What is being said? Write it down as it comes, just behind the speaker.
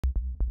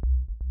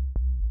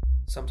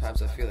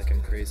Sometimes I feel like I'm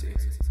crazy,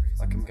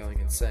 like I'm going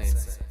insane.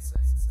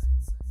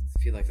 I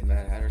feel like the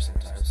Mad Hatter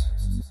sometimes,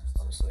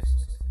 honestly.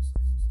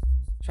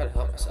 Try to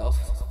help myself.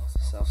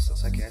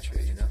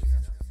 Self-psychiatry, you know?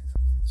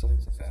 Something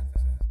like that.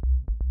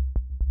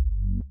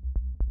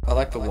 I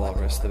like the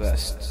walrus the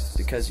best,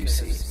 because you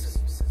see,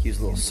 he was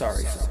a little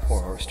sorry for the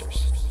poor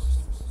oysters.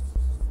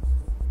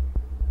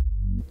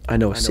 I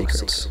know a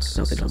secret.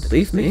 No, they don't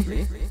believe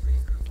me.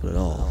 Not at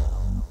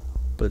all.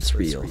 But it's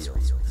real.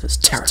 It's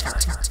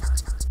terrifying.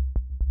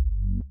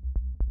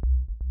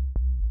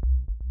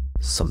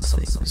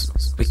 Something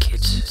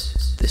wicked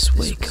this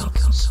way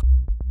comes.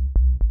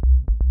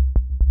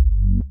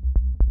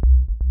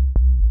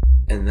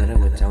 And then I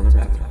went down the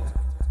rabbit hole.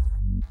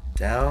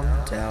 Down,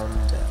 down,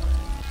 down.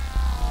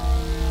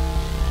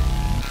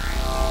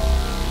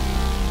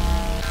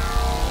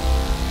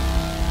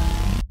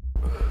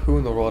 Who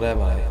in the world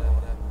am I?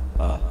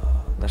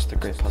 That's the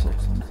great puzzle.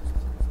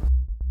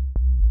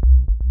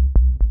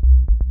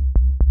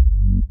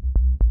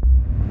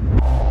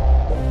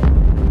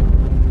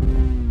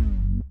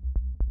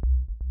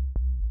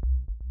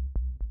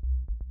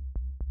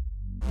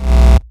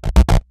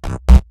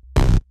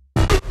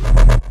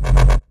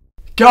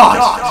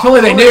 God, if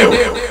only they knew!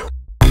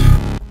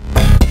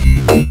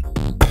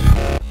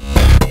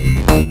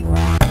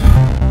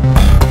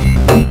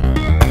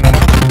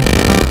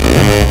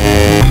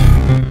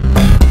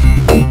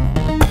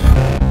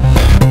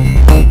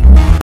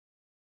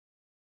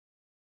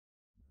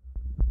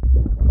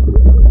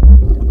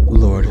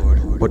 Lord,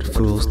 what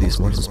fools these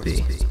mortals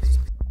be.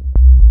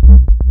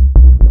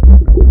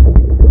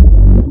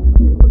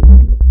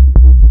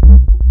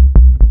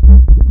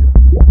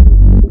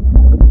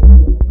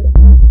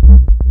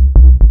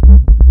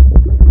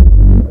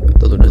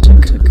 The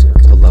lunatic,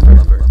 the lover,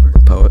 the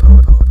poet.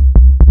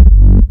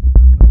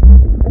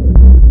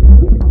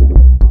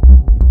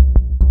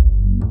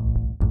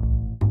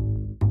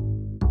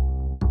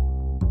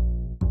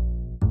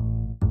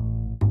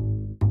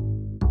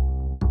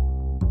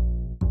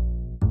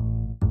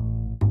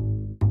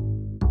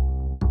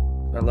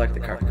 I like the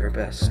carpenter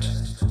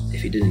best,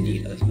 if he didn't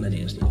need as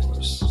many as the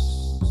others.